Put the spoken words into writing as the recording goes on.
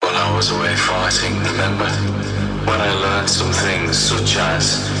was away fighting, remember? When I learned some things such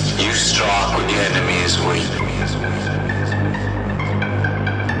as you strike when your enemy is weak.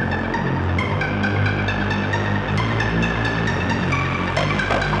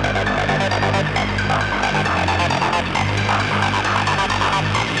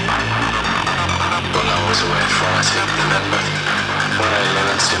 When I was away fighting, remember? When I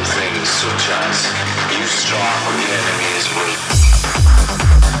learned some things such as you strike when your enemy is weak.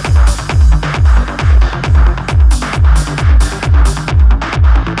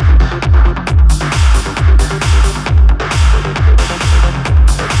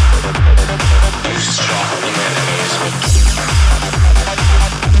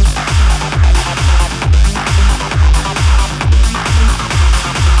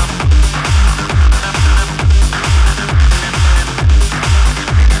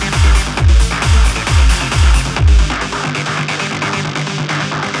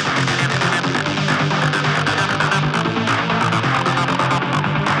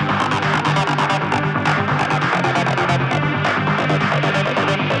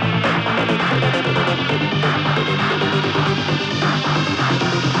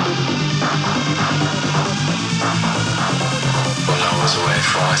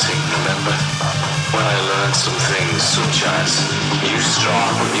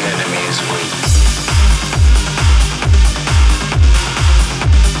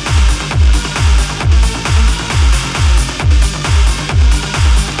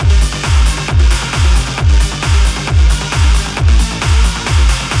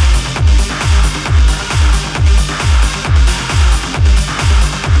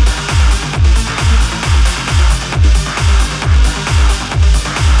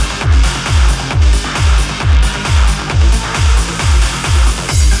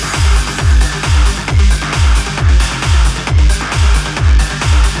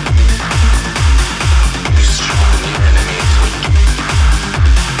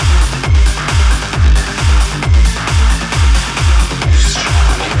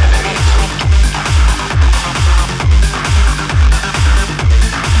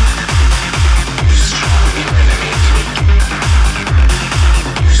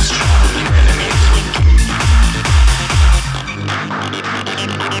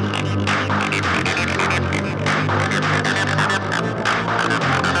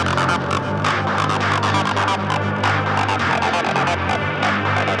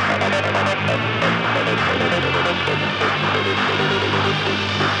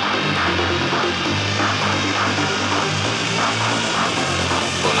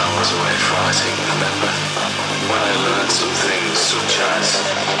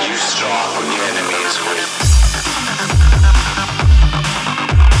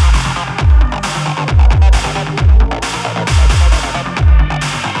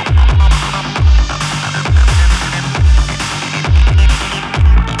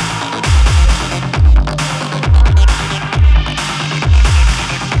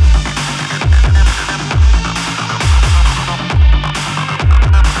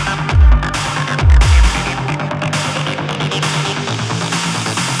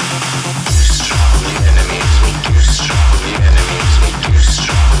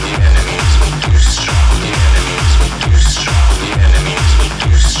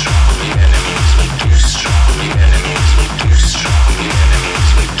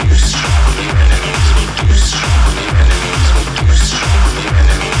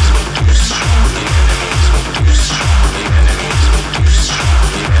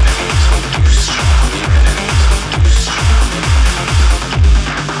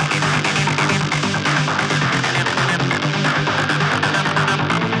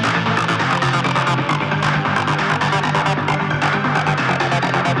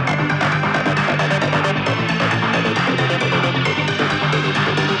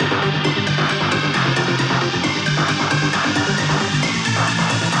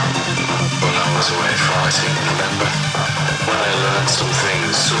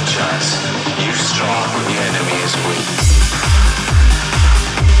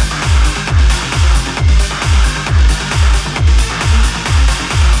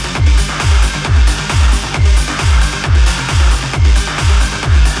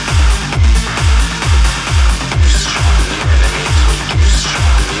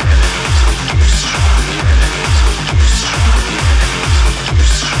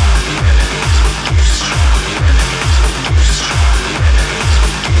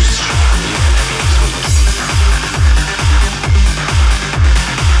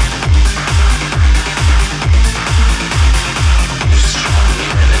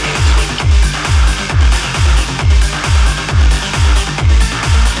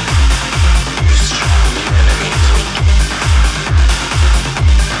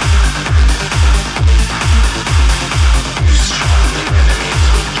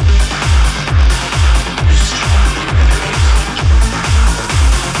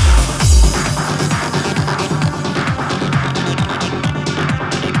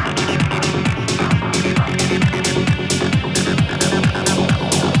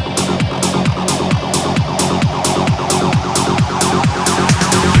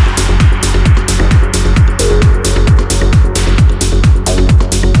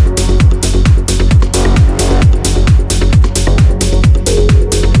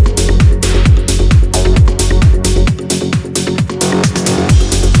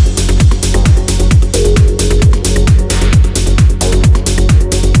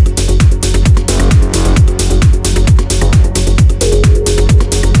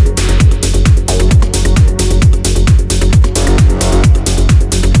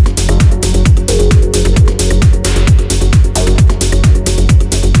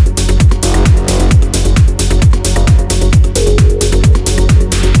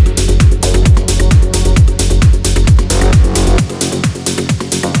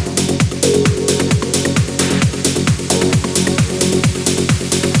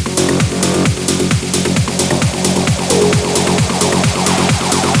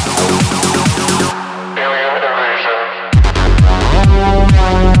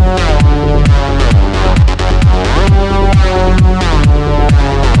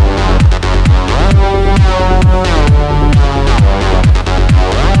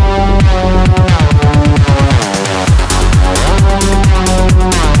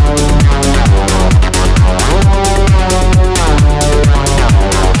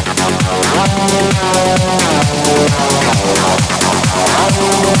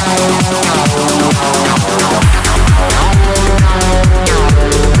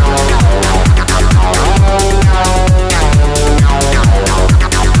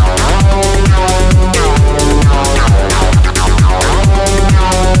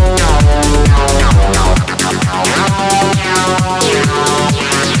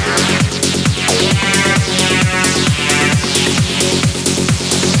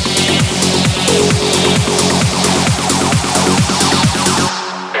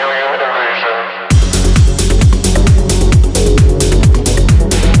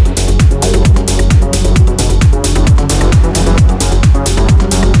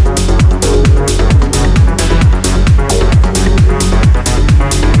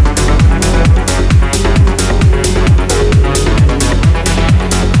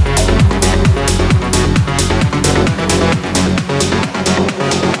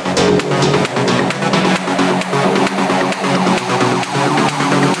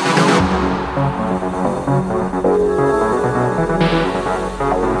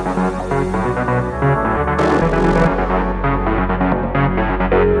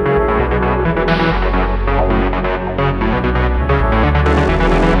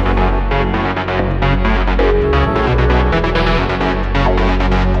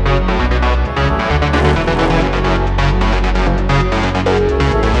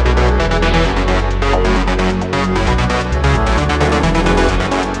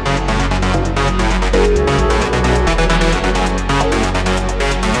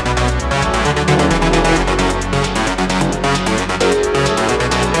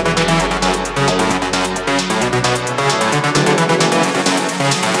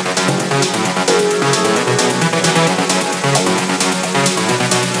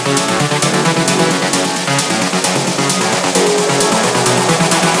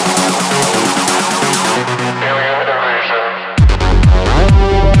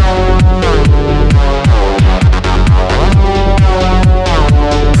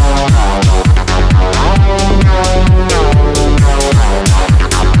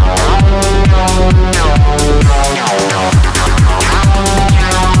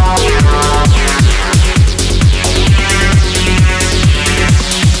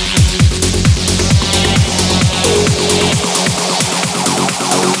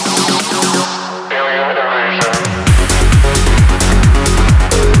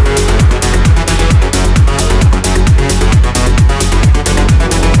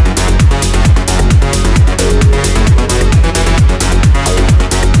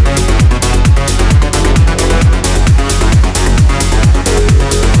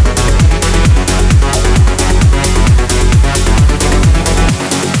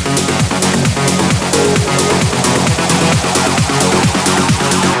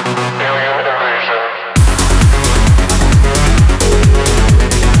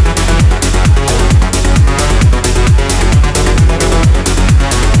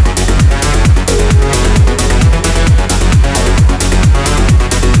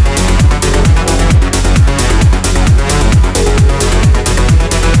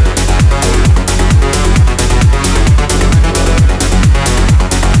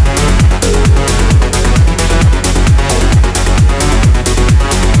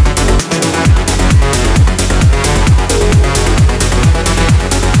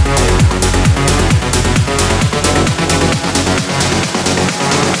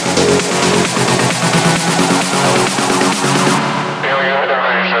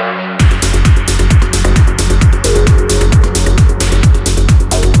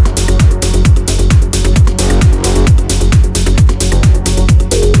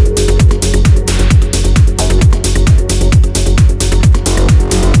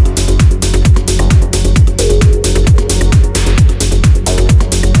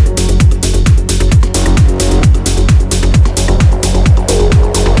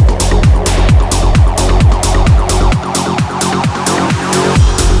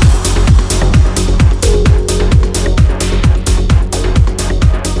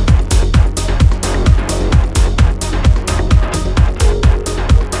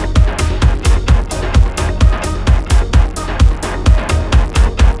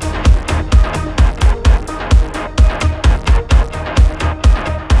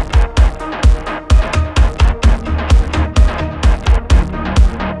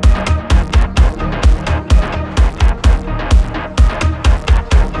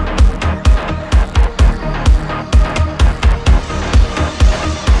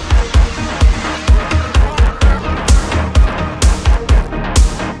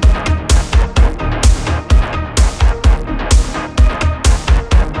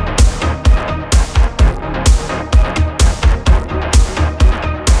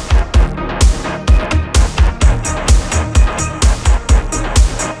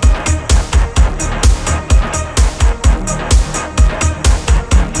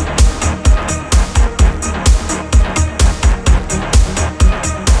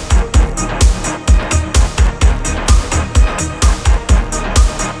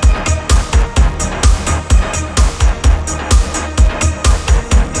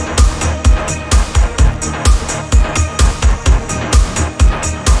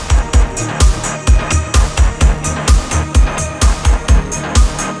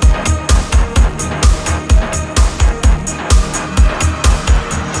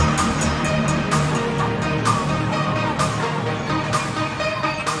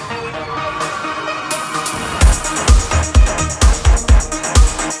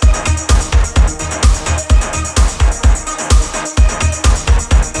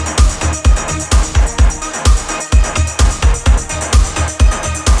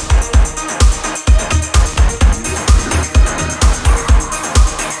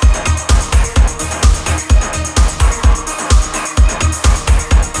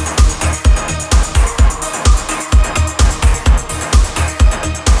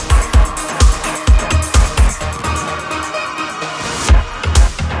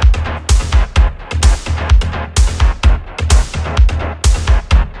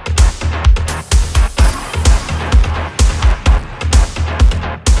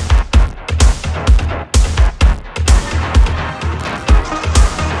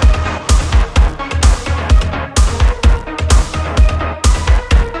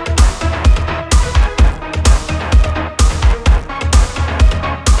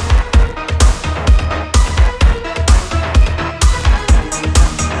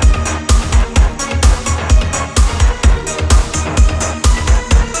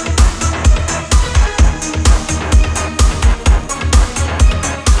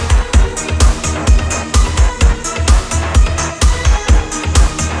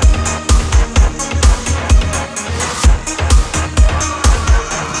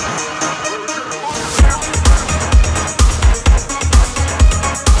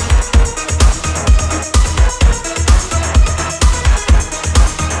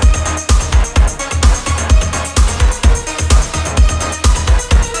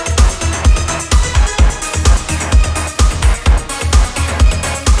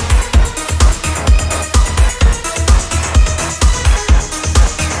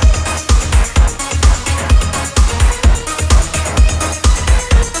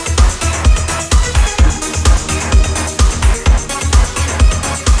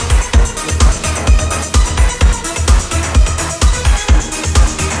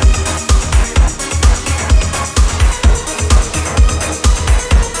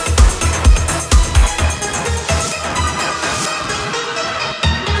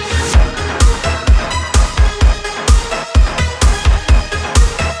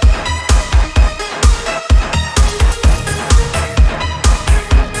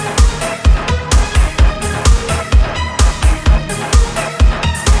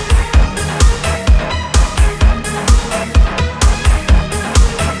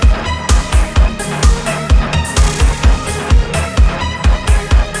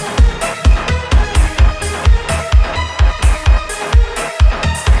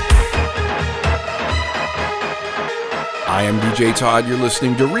 DJ Todd. You're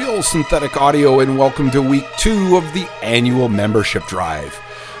listening to Real Synthetic Audio, and welcome to week 2 of the annual membership drive.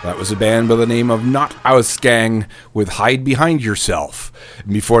 That was a band by the name of Not Ausgang with Hide Behind Yourself.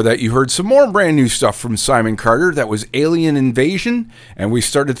 And before that, you heard some more brand new stuff from Simon Carter. That was Alien Invasion, and we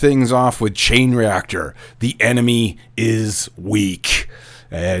started things off with Chain Reactor. The Enemy is Weak.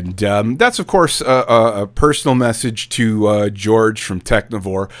 And that's, of course, a personal message to George from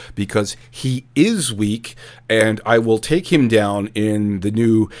Technivore, because he is weak, and I will take him down in the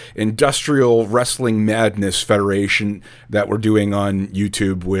new Industrial Wrestling Madness Federation that we're doing on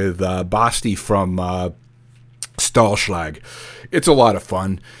YouTube with Basti from Stahlschlag. It's a lot of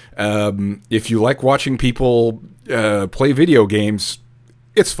fun. If you like watching people play video games,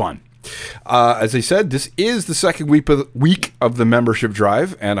 it's fun. As I said, this is the second week of the membership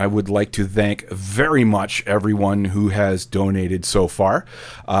drive, and I would like to thank very much everyone who has donated so far.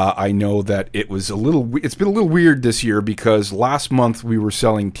 I know that it's been a little weird this year, because last month we were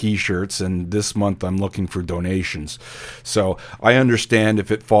selling t-shirts, and this month I'm looking for donations. So I understand if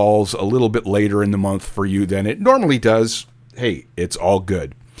it falls a little bit later in the month for you than it normally does. Hey, it's all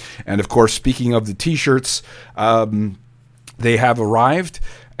good. And of course, speaking of the t-shirts, they have arrived.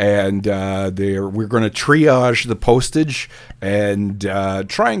 And we're going to triage the postage and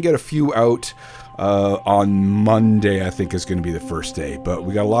try and get a few out on Monday, I think is going to be the first day. But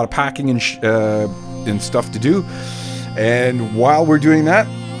we got a lot of packing and stuff to do. And while we're doing that,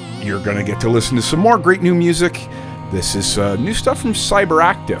 you're going to get to listen to some more great new music. This is new stuff from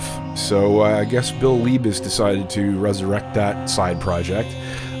Cyberactive. So I guess Bill Lieb has decided to resurrect that side project.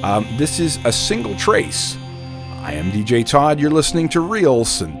 This is A Single Trace. I am DJ Todd. You're listening to Real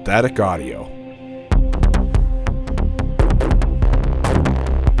Synthetic Audio.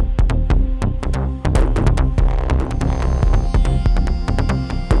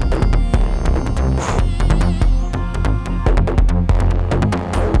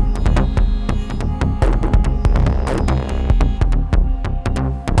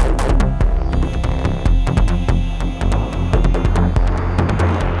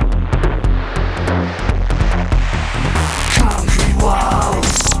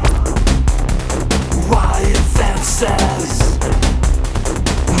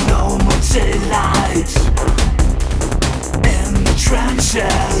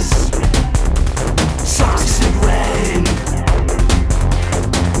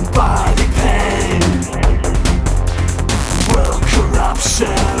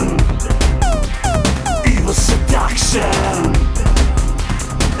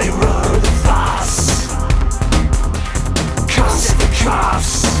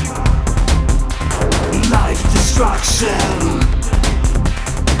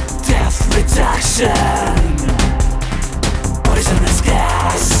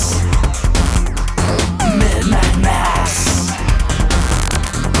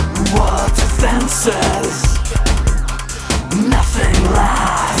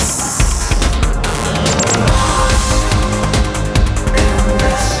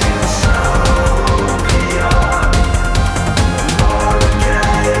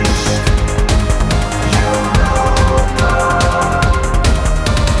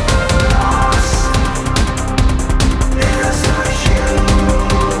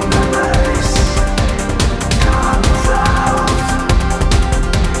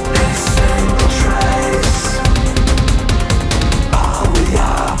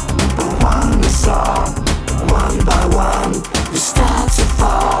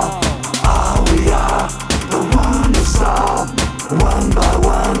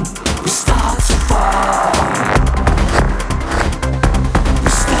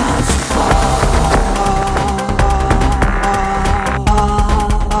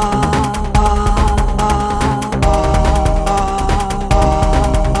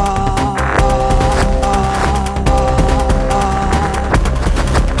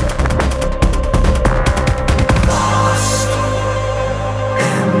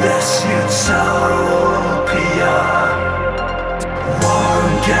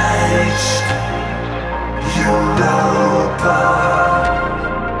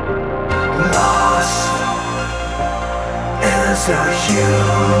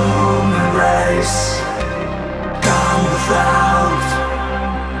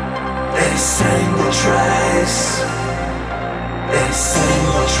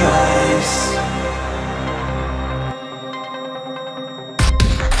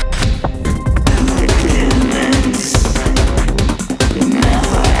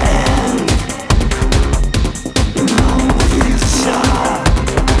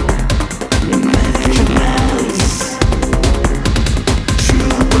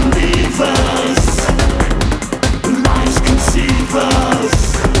 See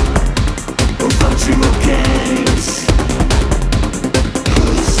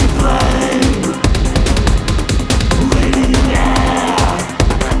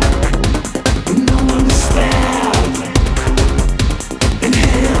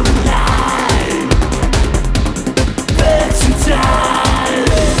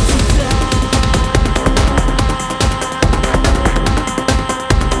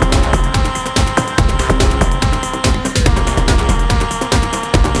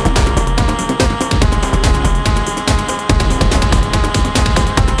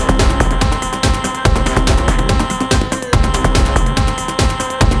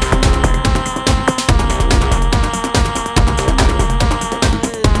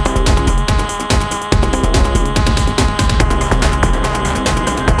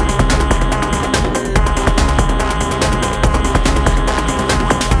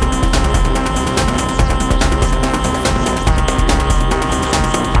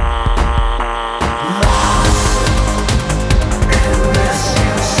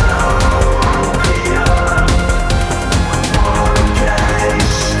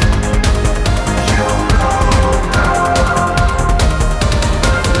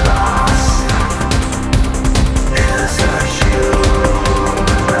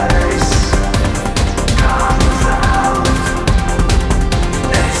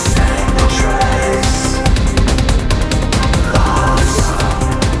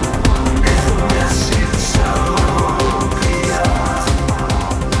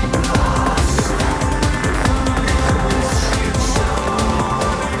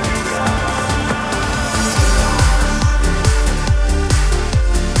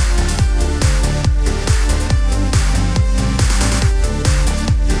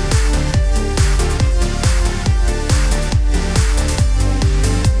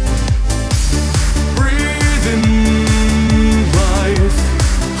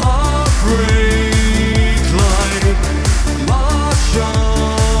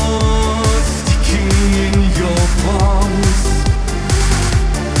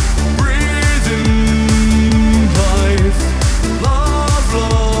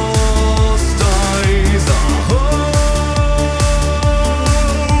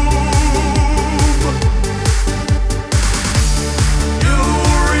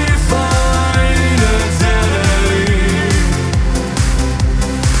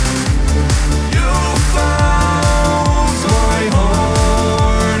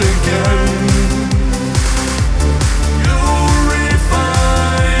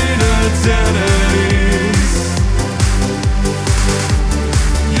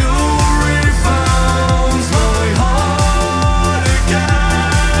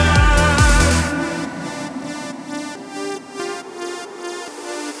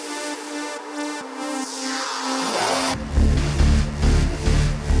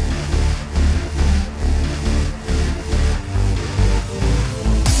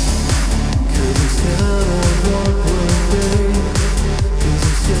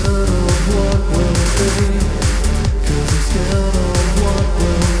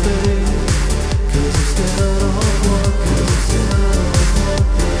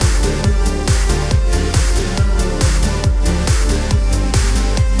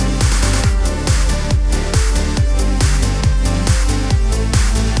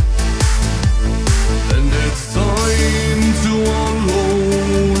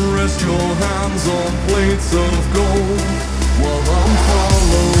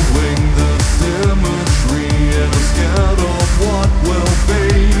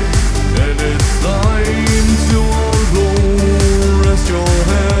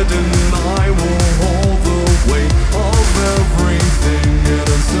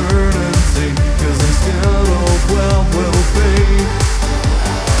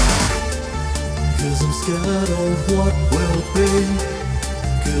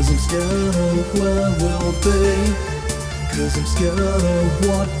scared of where we'll be. 'Cause I'm scared of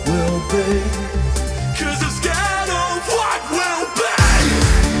what will be. 'Cause I'm scared of what will be.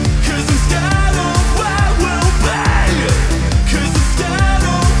 'Cause I'm scared of where we'll be. 'Cause I'm scared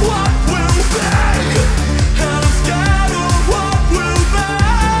of what will be. And I'm scared of what will be.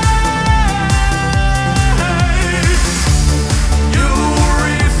 You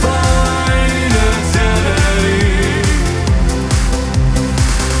refine eternity.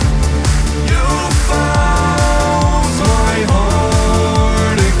 You found my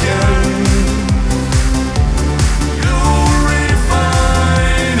heart again. You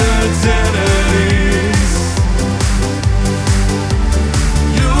refine eternities.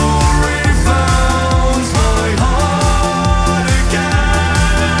 You refound my heart again.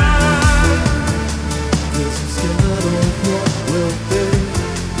 'Cause I'm scared of what will be.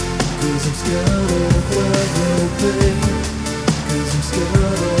 'Cause I'm scared of where we'll be. 'Cause I'm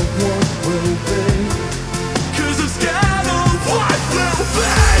scared of what will be. 'Cause I'm scared of what will be.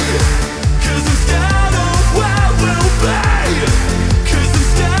 'Cause I'm scared of where we'll be. 'Cause I'm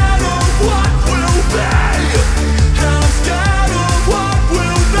scared of what will be. And I'm scared of what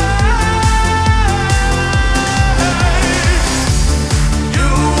will be. You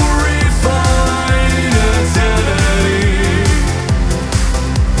refine eternity.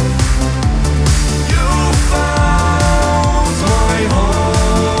 You found my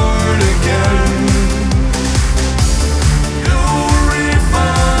heart again. You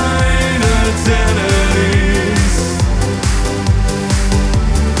refine eternities.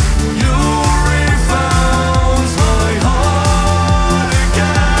 You refound my heart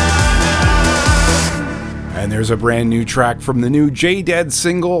again. And there's a brand new track from the new J Dead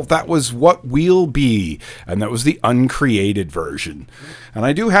single. That was What We'll Be, and that was the uncreated version. And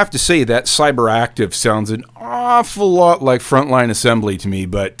I do have to say that Cyberactive sounds an awful lot like Frontline Assembly to me,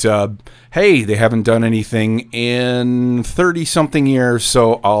 but hey, they haven't done anything in 30-something years,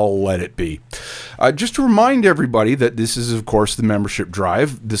 so I'll let it be. Just to remind everybody that this is, of course, the membership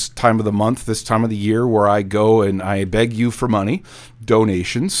drive, this time of the month, this time of the year, where I go and I beg you for money,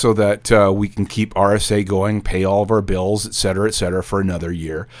 donations, so that we can keep RSA going, pay all of our bills, et cetera, for another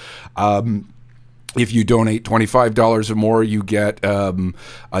year. If you donate $25 or more, you get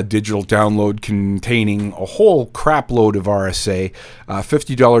a digital download containing a whole crap load of RSA.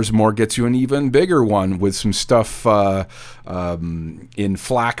 $50 more gets you an even bigger one with some stuff in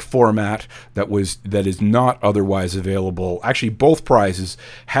FLAC format that is not otherwise available. Actually, both prizes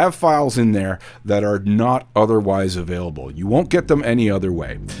have files in there that are not otherwise available. You won't get them any other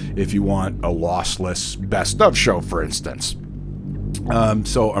way. If you want a lossless best of show, for instance.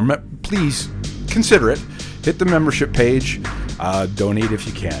 Please consider it. Hit the membership page. Donate if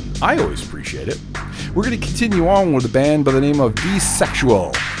you can. I always appreciate it. We're going to continue on with a band by the name of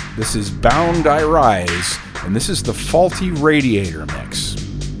Bisexual. This is Bound I Rise, and this is the Faulty Radiator mix.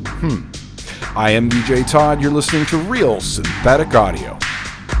 I am DJ Todd. You're listening to Real Synthetic Audio.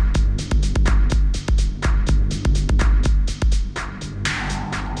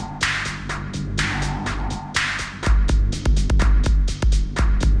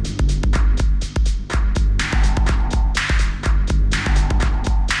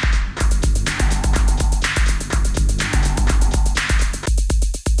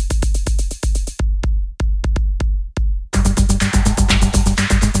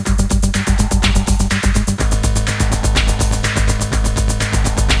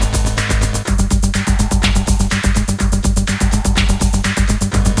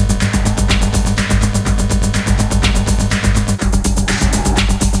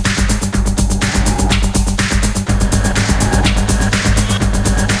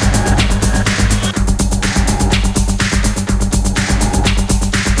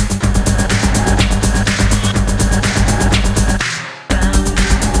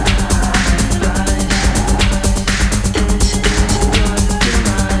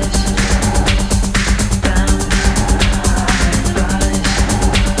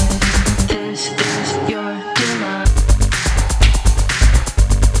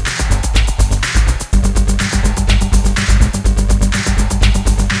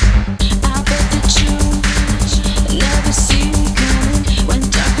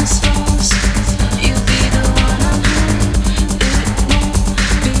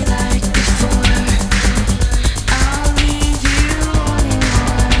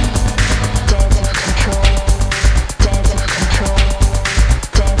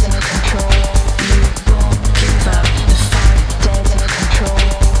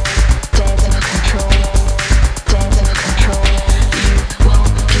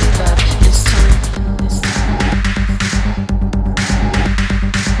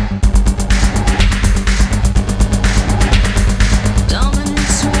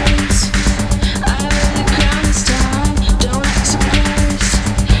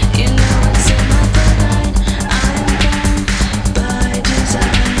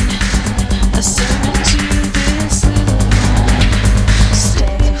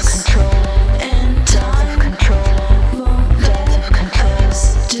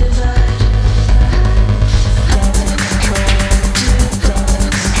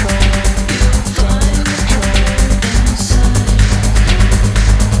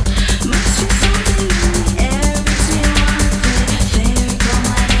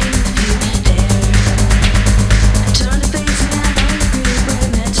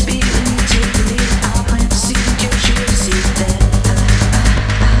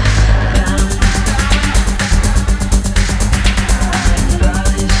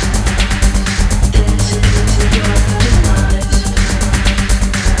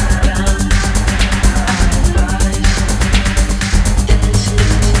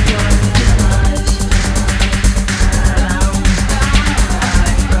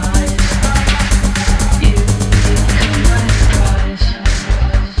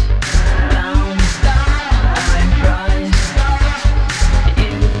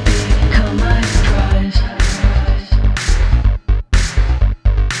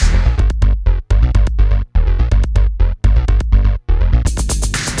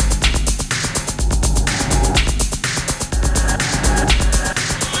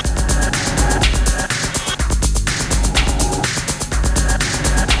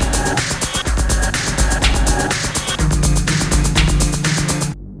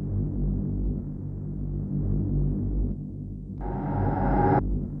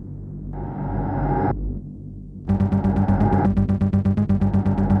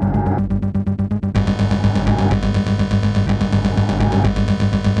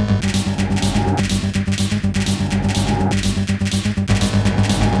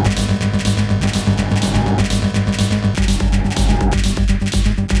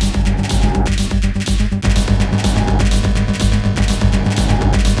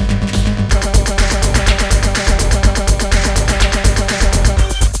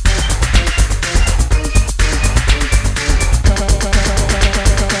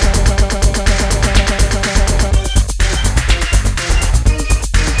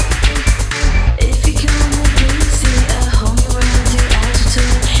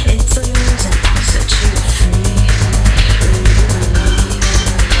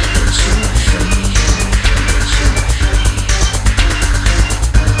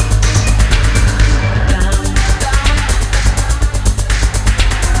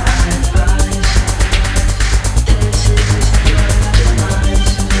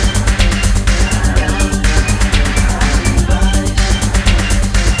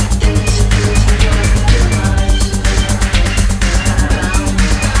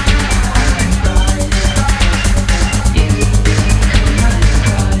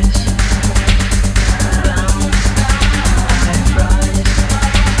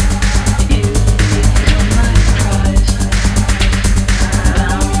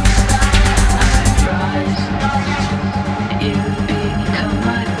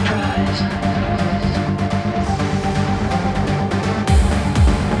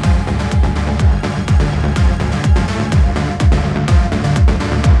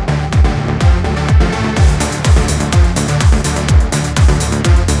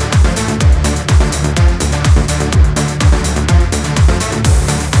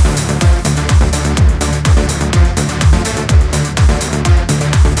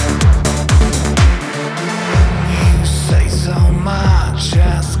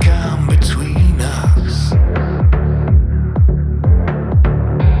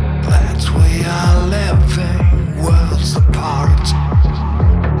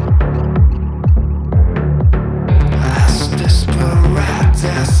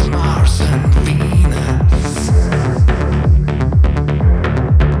 as Mars and Venus.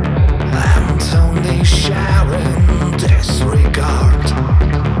 I'm only sharing disregard.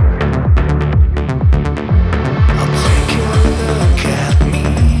 I'll take a look at me.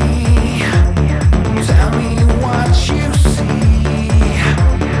 Tell me what you see.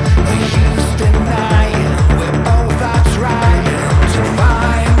 Use denying, we both are trying to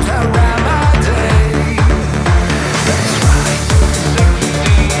find a remedy. That's right,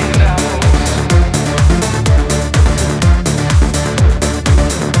 16 devils.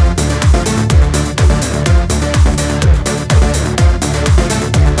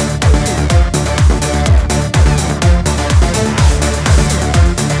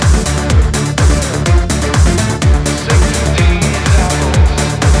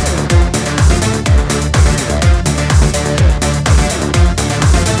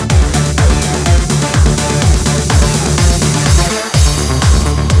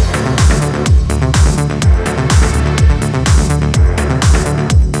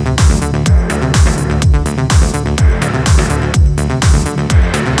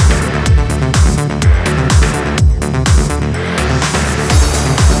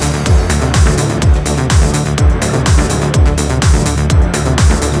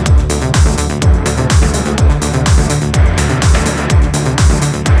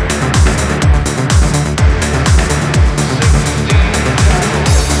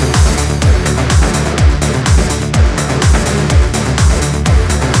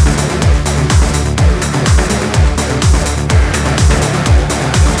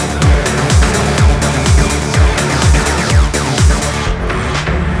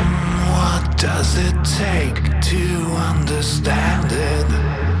 Does it take to understand it?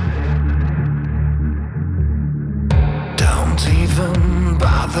 Don't even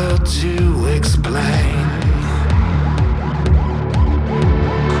bother to explain.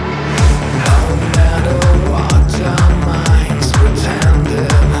 No matter what our minds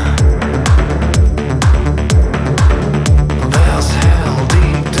pretended, there's hell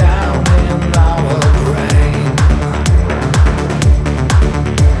deep down in our brain.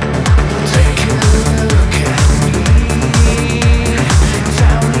 Take a look at me.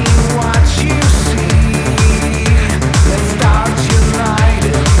 Tell me what you see. Let's start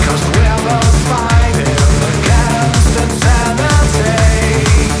united, 'cause we're both fighting against insanity.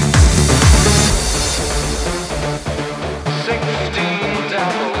 16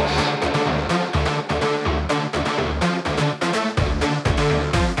 devils.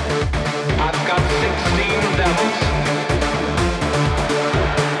 I've got 16 devils.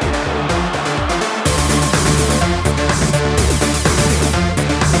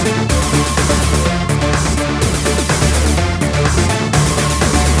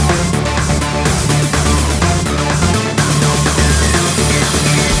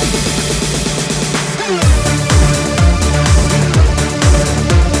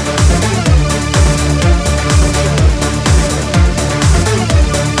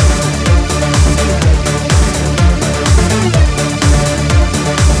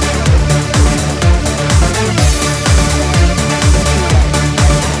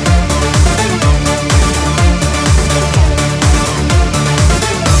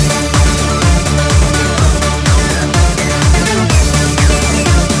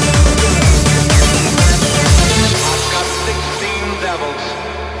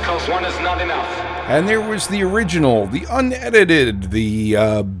 One is not enough. And there was the original, the unedited, the,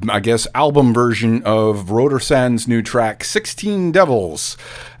 I guess, album version of Rotorsan's new track, 16 Devils.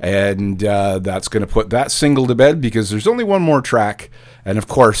 And that's going to put that single to bed because there's only one more track. And of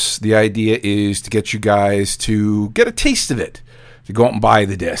course, the idea is to get you guys to get a taste of it, to go out and buy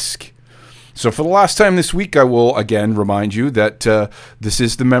the disc. So for the last time this week, I will again remind you that this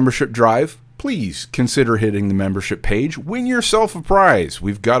is the membership drive. Please consider hitting the membership page. Win yourself a prize.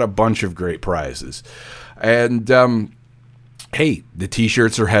 We've got a bunch of great prizes. And, hey, the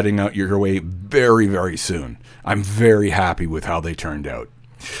t-shirts are heading out your way very, very soon. I'm very happy with how they turned out.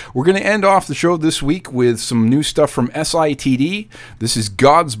 We're going to end off the show this week with some new stuff from SITD. This is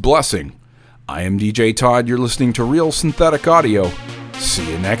God's Blessing. I am DJ Todd. You're listening to Real Synthetic Audio.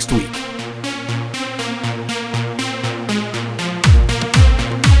 See you next week.